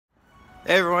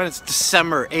Hey everyone, it's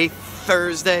December 8th,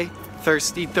 Thursday,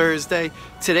 Thirsty Thursday.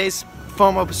 Today's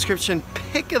FOMO Prescription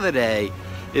pick of the day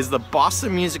is the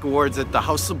Boston Music Awards at the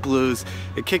House of Blues.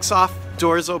 It kicks off,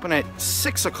 doors open at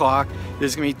 6 o'clock.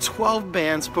 There's gonna be 12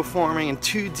 bands performing and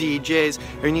 2 DJs,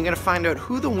 and you're gonna find out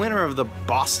who the winner of the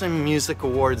Boston Music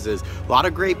Awards is. A lot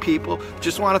of great people.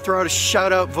 Just wanna throw out a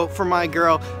shout out, vote for my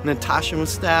girl, Natasha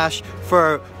Mustache,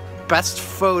 for best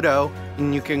photo,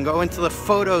 and you can go into the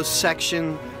photos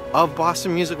section of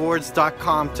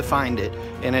bostonmusicawards.com to find it,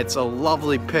 and it's a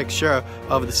lovely picture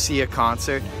of the Sia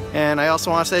concert. And I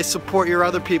also want to say support your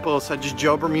other people such as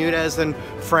Joe Bermudez and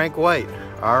Frank White.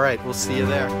 Alright, we'll see you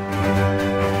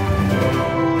there.